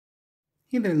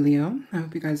Hey there, Leo. I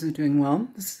hope you guys are doing well.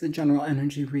 This is a general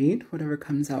energy read. Whatever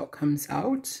comes out, comes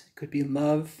out. It could be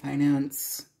love,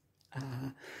 finance,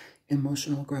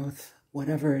 emotional growth,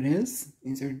 whatever it is.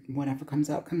 These are whatever comes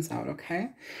out,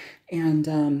 okay?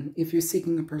 And if you're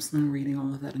seeking a personal reading,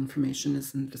 all of that information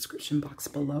is in the description box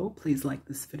below. Please like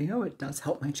this video. It does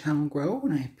help my channel grow,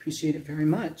 and I appreciate it very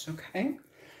much, okay?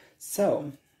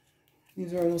 So,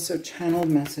 these are also channeled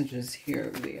messages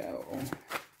here, Leo.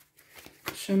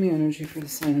 Show me energy for the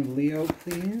sign of Leo,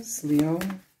 please. Leo.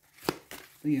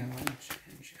 Leo.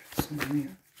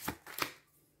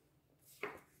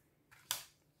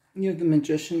 You have the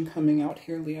Magician coming out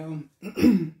here, Leo.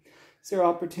 So there are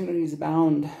opportunities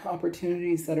abound.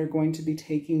 Opportunities that are going to be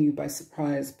taking you by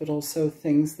surprise, but also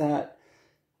things that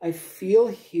I feel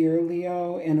here,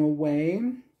 Leo, in a way.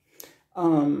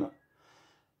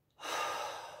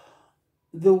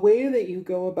 The way that you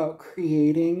go about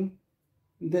creating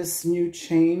this new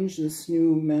change, this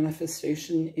new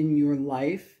manifestation in your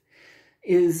life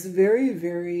is very,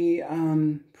 very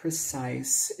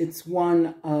precise. It's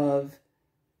one of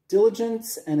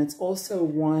diligence, and it's also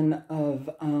one of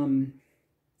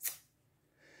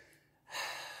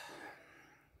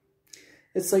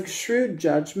it's like shrewd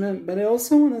judgment. But I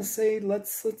also want to say,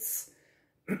 let's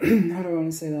how do I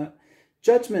want to say that?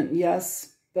 Judgment,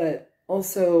 yes, but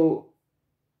also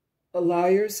allow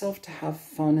yourself to have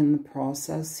fun in the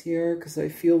process here, because I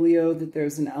feel, Leo, that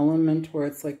there's an element where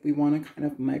it's like we want to kind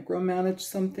of micromanage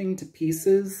something to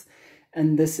pieces,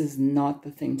 and this is not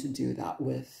the thing to do that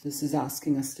with. This is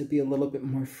asking us to be a little bit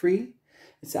more free.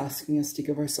 It's asking us to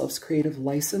give ourselves creative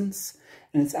license,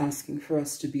 and it's asking for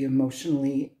us to be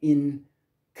emotionally in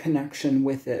connection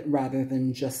with it rather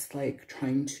than just like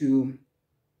trying to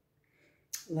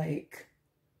like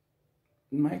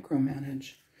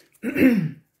micromanage.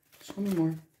 Show me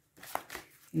more.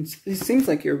 It seems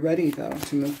like you're ready, though,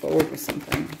 to move forward with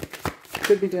something.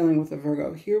 Could be dealing with a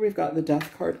Virgo. Here we've got the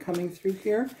Death card coming through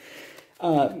here.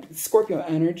 Scorpio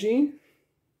energy.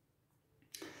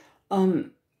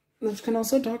 This can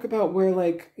also talk about where,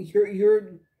 like,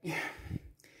 the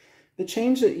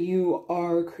change that you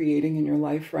are creating in your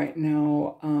life right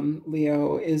now,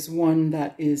 Leo, is one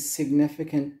that is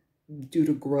significant due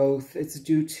to growth. It's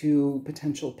due to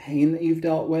potential pain that you've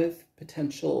dealt with,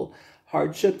 potential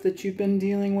hardship that you've been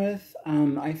dealing with.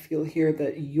 I feel here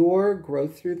that your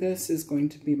growth through this is going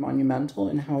to be monumental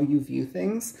in how you view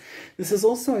things. This is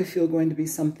also, I feel, going to be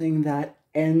something that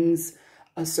ends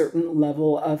a certain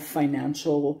level of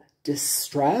financial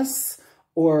distress,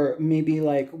 or maybe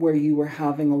like where you were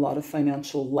having a lot of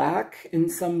financial lack in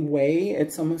some way.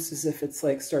 It's almost as if it's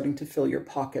like starting to fill your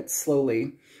pockets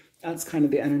slowly. That's kind of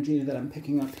the energy that I'm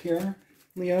picking up here,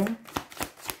 Leo.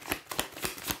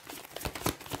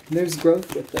 There's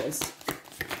growth with this.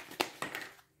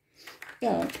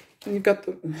 Yeah, and you've got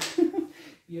the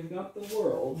you've got the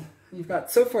World. You've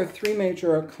got so far 3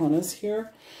 major arcanas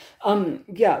here.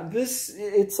 Yeah,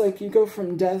 it's like you go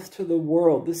from death to the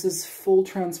World. This is full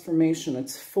transformation.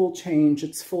 It's full change.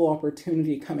 It's full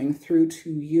opportunity coming through to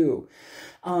you.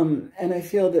 And I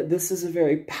feel that this is a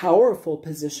very powerful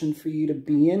position for you to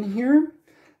be in here.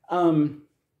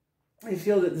 I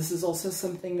feel that this is also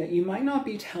something that you might not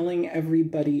be telling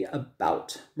everybody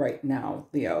about right now,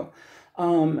 Leo.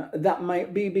 That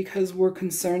might be because we're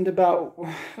concerned about,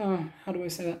 how do I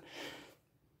say that?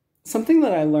 Something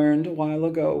that I learned a while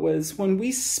ago was when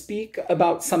we speak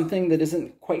about something that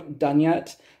isn't quite done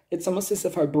yet, it's almost as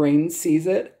if our brain sees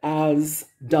it as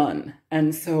done.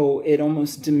 And so it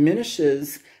almost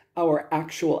diminishes our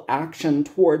actual action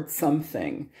towards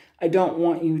something. I don't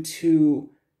want you to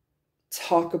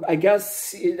talk about, I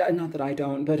guess, not that I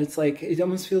don't, but it's like, it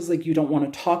almost feels like you don't want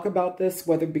to talk about this,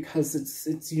 whether because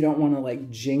it's you don't want to like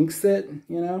jinx it,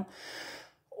 you know,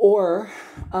 or,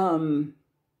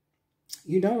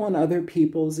 you don't want other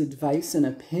people's advice and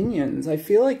opinions. I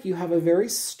feel like you have a very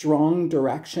strong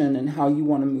direction in how you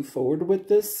want to move forward with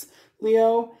this,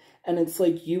 Leo. And it's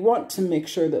like you want to make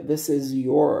sure that this is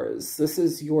yours. This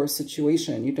is your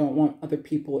situation. You don't want other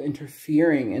people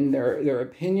interfering in their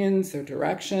opinions, their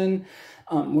direction.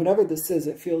 Whatever this is,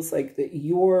 it feels like that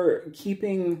you're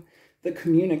keeping the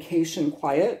communication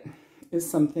quiet is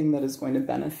something that is going to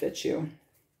benefit you.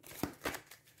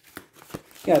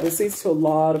 Yeah, this leads to a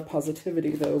lot of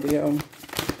positivity, though, Leo.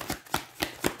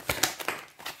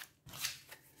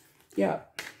 Yeah.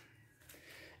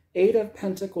 8 of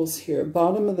Pentacles here.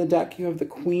 Bottom of the deck, you have the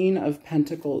Queen of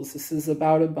Pentacles. This is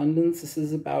about abundance. This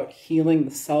is about healing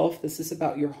the self. This is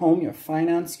about your home, your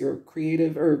finance, your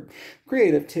creative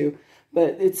too.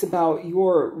 But it's about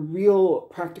your real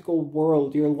practical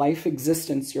world, your life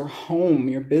existence, your home,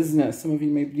 your business. Some of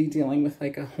you may be dealing with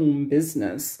like a home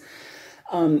business.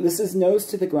 This is nose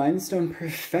to the grindstone,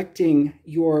 perfecting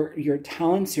your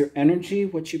talents, your energy,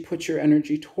 what you put your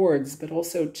energy towards, but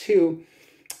also too,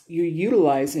 you're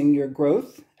utilizing your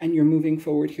growth and you're moving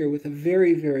forward here with a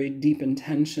very, very deep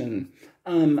intention.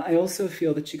 I also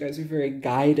feel that you guys are very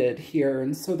guided here.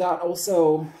 And so that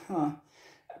also,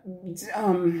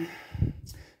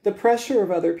 the pressure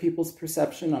of other people's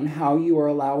perception on how you are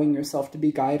allowing yourself to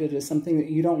be guided is something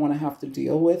that you don't want to have to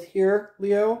deal with here,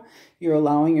 Leo. You're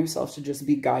allowing yourself to just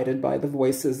be guided by the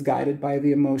voices, guided by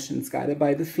the emotions, guided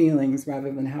by the feelings,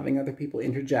 rather than having other people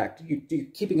interject. You're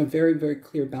keeping a very, very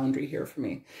clear boundary here for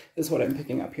me, is what I'm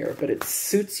picking up here. But it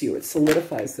suits you. It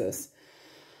solidifies this.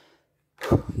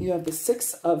 You have the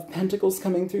Six of Pentacles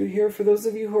coming through here. For those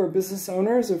of you who are business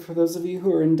owners, or for those of you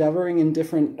who are endeavoring in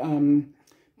different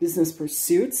business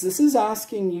pursuits, this is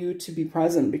asking you to be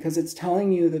present, because it's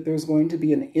telling you that there's going to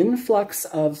be an influx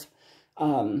of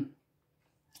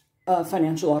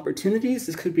financial opportunities.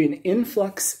 This could be an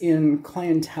influx in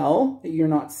clientele that you're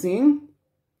not seeing.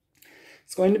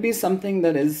 It's going to be something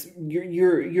that is,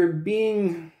 you're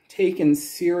being taken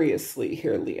seriously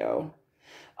here, Leo.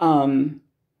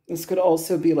 This could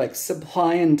also be like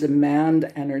supply and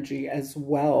demand energy as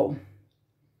well.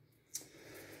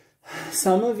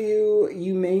 Some of you,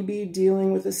 you may be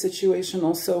dealing with a situation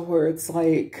also where it's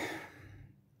like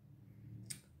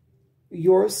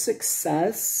your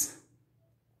success,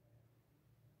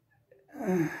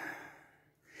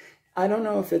 I don't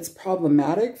know if it's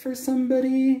problematic for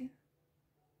somebody.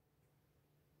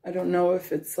 I don't know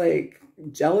if it's like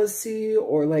jealousy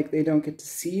or like they don't get to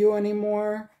see you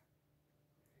anymore.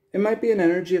 It might be an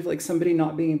energy of like somebody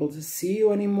not being able to see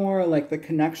you anymore, like the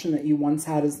connection that you once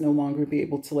had is no longer be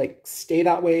able to like stay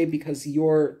that way because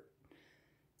your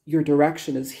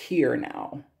direction is here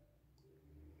now.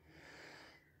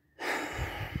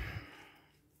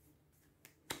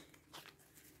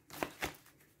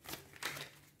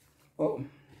 Whoa.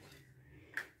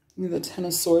 The Ten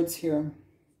of Swords here.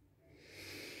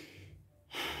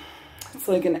 It's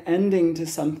like an ending to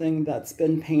something that's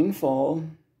been painful.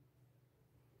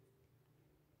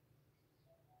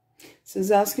 This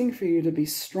is asking for you to be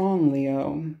strong,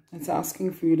 Leo. It's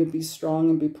asking for you to be strong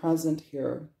and be present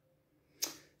here.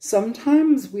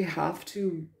 Sometimes we have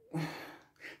to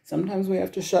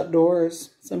shut doors.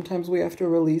 Sometimes we have to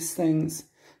release things,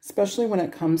 especially when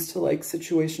it comes to like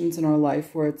situations in our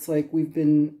life where it's like we've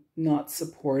been not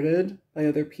supported by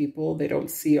other people. They don't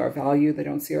see our value. They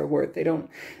don't see our worth. They don't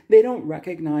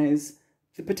recognize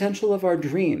the potential of our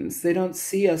dreams. They don't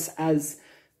see us as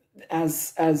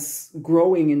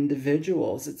growing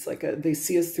individuals. It's like they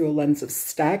see us through a lens of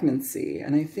stagnancy.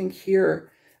 And I think here,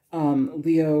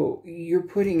 Leo, you're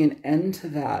putting an end to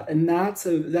that. And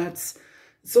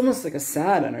it's almost like a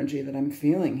sad energy that I'm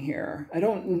feeling here. I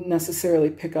don't necessarily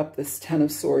pick up this Ten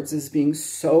of Swords as being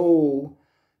so,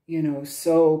 you know,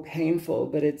 so painful,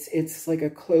 but it's like a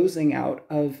closing out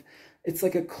of, it's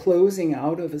like a closing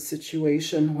out of a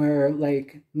situation where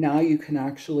like now you can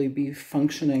actually be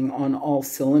functioning on all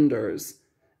cylinders,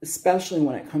 especially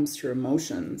when it comes to your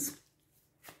emotions.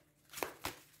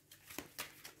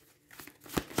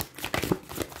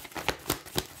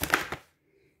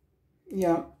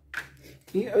 Yeah.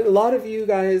 A lot of you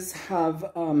guys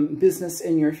have business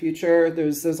in your future.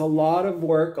 There's a lot of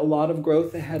work, a lot of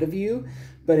growth ahead of you,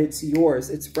 but it's yours.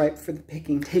 It's ripe for the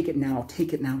picking. Take it now,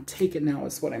 take it now, take it now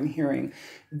is what I'm hearing.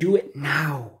 Do it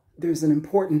now. There's an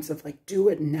importance of like, do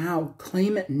it now,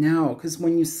 claim it now. Because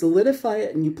when you solidify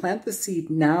it and you plant the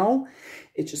seed now,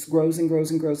 it just grows and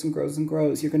grows and grows and grows and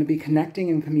grows. You're going to be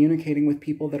connecting and communicating with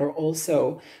people that are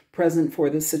also present for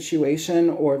this situation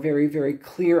or very, very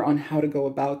clear on how to go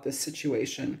about this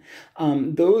situation.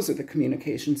 Those are the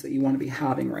communications that you want to be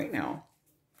having right now.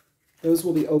 Those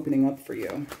will be opening up for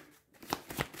you.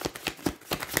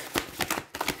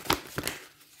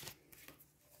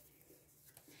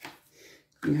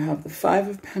 You have the Five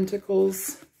of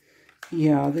Pentacles,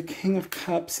 yeah, the King of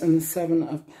Cups, and the Seven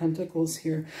of Pentacles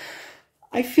here.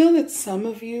 I feel that some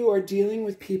of you are dealing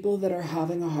with people that are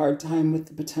having a hard time with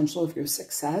the potential of your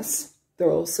success. They're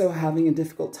also having a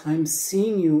difficult time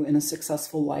seeing you in a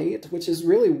successful light, which is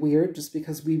really weird just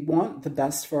because we want the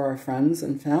best for our friends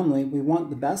and family. We want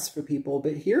the best for people,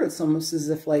 but here it's almost as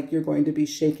if like you're going to be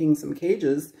shaking some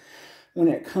cages when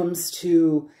it comes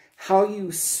to how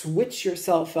you switch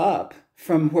yourself up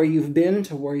from where you've been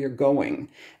to where you're going.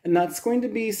 And that's going to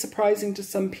be surprising to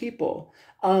some people.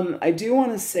 I do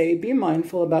want to say, be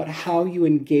mindful about how you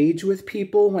engage with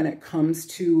people when it comes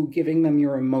to giving them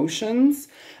your emotions.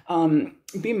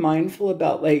 Be mindful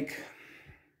about like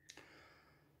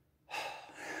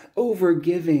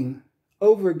over-giving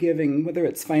over giving, whether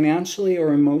it's financially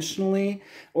or emotionally,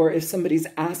 or if somebody's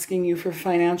asking you for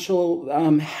financial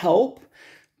help,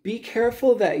 be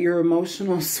careful that your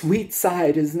emotional sweet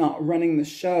side is not running the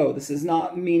show. This is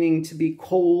not meaning to be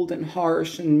cold and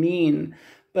harsh and mean,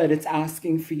 but it's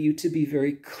asking for you to be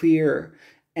very clear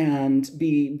and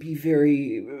be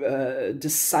very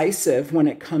decisive when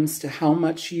it comes to how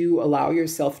much you allow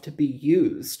yourself to be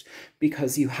used,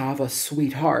 because you have a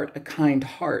sweet heart, a kind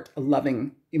heart, a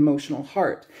loving, emotional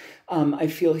heart. I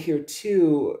feel here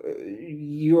too,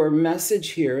 your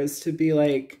message here is to be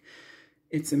like,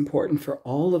 it's important for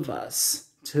all of us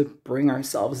to bring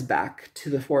ourselves back to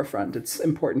the forefront. It's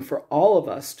important for all of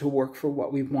us to work for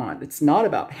what we want. It's not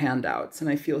about handouts. And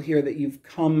I feel here that you've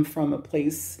come from a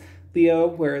place, Leo,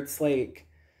 where it's like,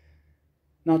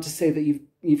 not to say that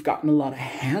you've gotten a lot of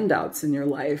handouts in your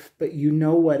life, but you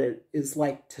know what it is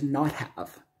like to not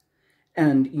have.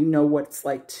 And you know what it's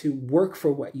like to work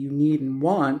for what you need and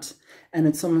want. And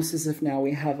it's almost as if now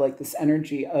we have like this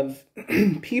energy of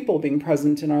people being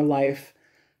present in our life,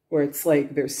 where it's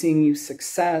like they're seeing you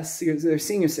success, they're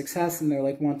seeing your success, and they're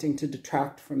like wanting to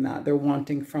detract from that. They're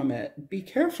wanting from it. Be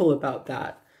careful about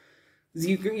that.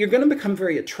 You're going to become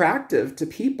very attractive to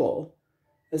people,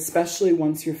 especially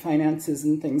once your finances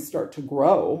and things start to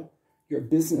grow, your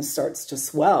business starts to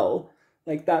swell.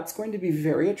 Like, that's going to be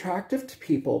very attractive to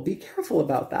people. Be careful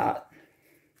about that.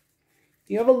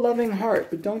 You have a loving heart,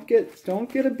 but don't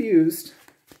get abused.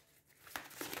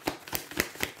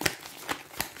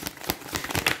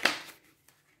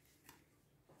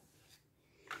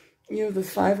 You have the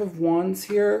Five of Wands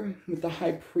here with the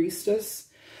High Priestess.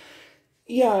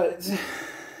 Yeah,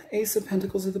 Ace of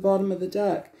Pentacles at the bottom of the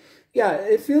deck. Yeah,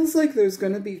 it feels like there's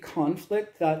going to be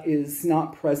conflict that is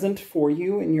not present for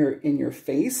you in your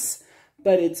face,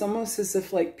 but it's almost as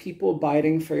if like people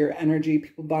biting for your energy,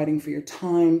 people biting for your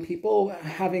time, people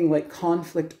having like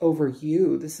conflict over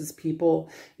you. This is people,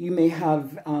 you may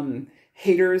have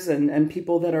haters and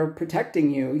people that are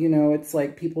protecting you. You know, it's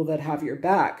like people that have your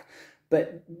back.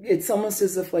 But it's almost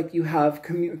as if like you have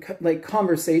like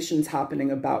conversations happening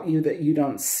about you that you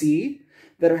don't see,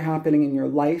 that are happening in your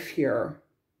life here.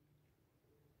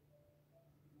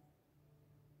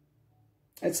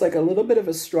 It's like a little bit of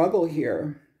a struggle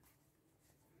here.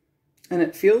 And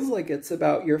it feels like it's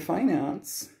about your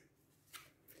finance.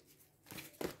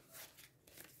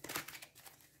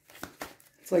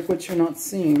 It's like what you're not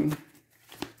seeing.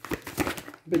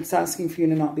 But it's asking for you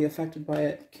to not be affected by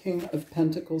it. King of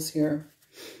Pentacles here.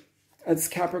 It's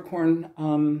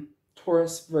Capricorn,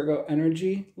 Taurus, Virgo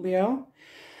energy, Leo.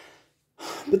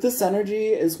 But this energy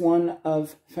is one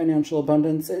of financial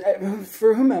abundance.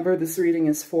 For whomever this reading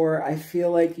is for, I feel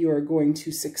like you are going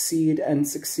to succeed and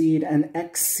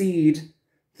exceed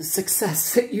the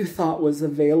success that you thought was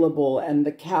available, and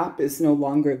the cap is no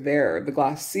longer there. The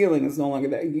glass ceiling is no longer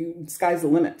there. Sky's the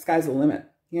limit. Sky's the limit,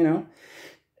 you know?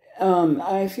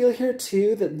 I feel here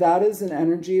too that is an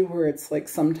energy where it's like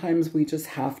sometimes we just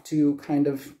have to kind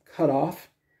of cut off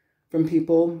from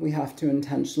people. We have to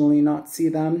intentionally not see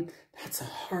them. That's a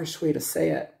harsh way to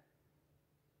say it.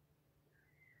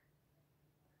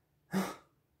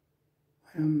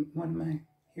 What am I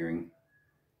hearing?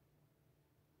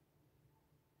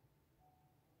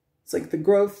 It's like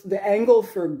the angle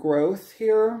for growth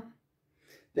here.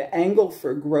 The angle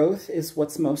for growth is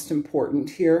what's most important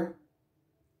here.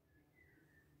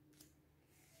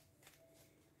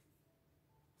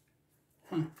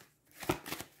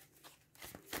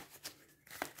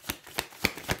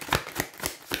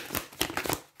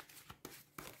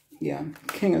 Yeah,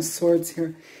 King of Swords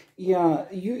here.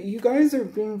 Yeah, you guys are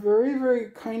being very, very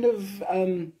kind of,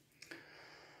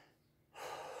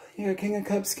 yeah, King of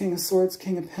Cups, King of Swords,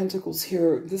 King of Pentacles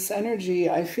here. This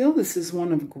energy, I feel this is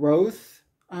one of growth,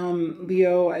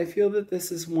 Leo. I feel that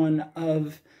this is one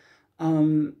of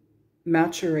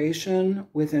maturation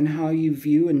within how you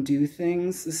view and do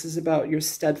things. This is about your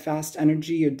steadfast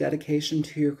energy, your dedication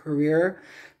to your career.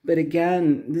 But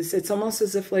again, it's almost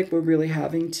as if like we're really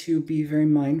having to be very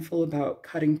mindful about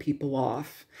cutting people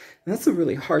off. And that's a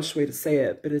really harsh way to say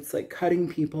it, but it's like cutting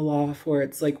people off where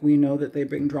it's like we know that they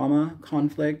bring drama,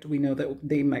 conflict. We know that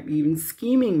they might be even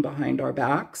scheming behind our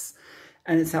backs.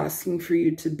 And it's asking for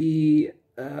you to be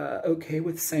okay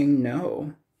with saying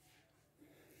no.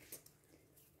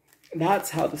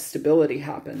 That's how the stability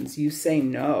happens. You say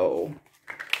no.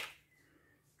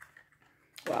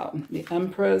 Wow. The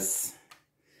Empress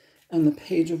and the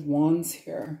Page of Wands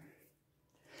here.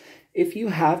 If you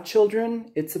have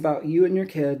children, it's about you and your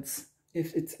kids.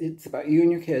 If it's about you and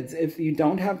your kids. If you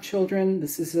don't have children,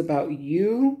 this is about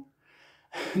you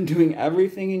doing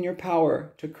everything in your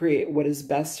power to create what is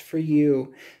best for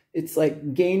you. It's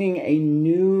like gaining a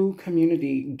new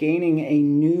community, gaining a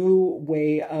new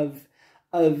way of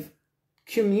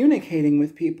communicating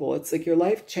with people. It's like your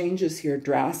life changes here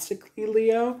drastically,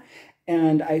 Leo.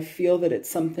 And I feel that it's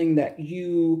something that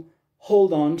you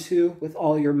hold on to with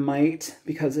all your might,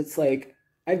 because it's like,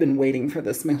 I've been waiting for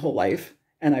this my whole life,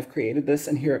 and I've created this,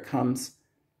 and here it comes.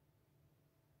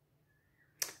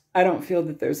 I don't feel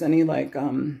that there's any like, how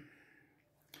do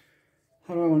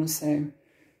I want to say?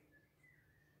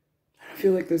 I don't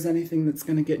feel like there's anything that's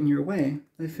going to get in your way.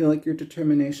 I feel like your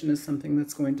determination is something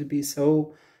that's going to be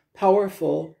so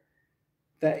powerful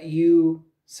that you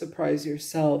surprise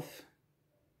yourself.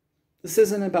 This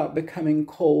isn't about becoming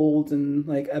cold and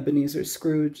like Ebenezer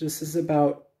Scrooge. This is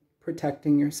about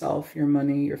protecting yourself, your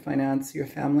money, your finance, your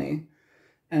family,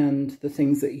 and the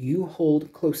things that you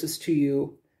hold closest to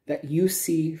you, that you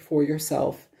see for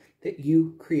yourself, that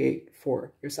you create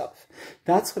for yourself.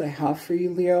 That's what I have for you,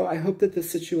 Leo. I hope that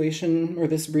this situation or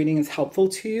this reading is helpful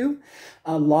to you.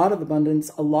 A lot of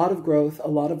abundance, a lot of growth, a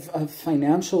lot of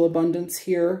financial abundance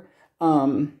here.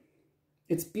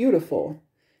 It's beautiful.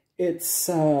 It's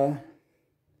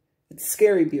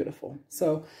scary beautiful.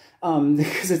 So,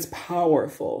 because it's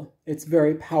powerful. It's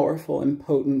very powerful and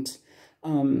potent.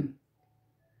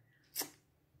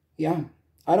 Yeah.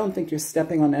 I don't think you're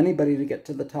stepping on anybody to get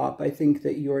to the top. I think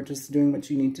that you're just doing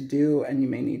what you need to do, and you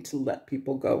may need to let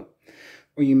people go,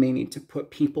 or you may need to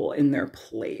put people in their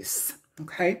place.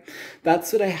 Okay,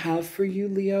 that's what I have for you,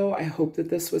 Leo. I hope that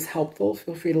this was helpful.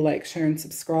 Feel free to like, share, and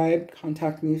subscribe.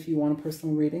 Contact me if you want a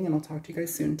personal reading, and I'll talk to you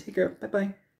guys soon. Take care. Bye-bye.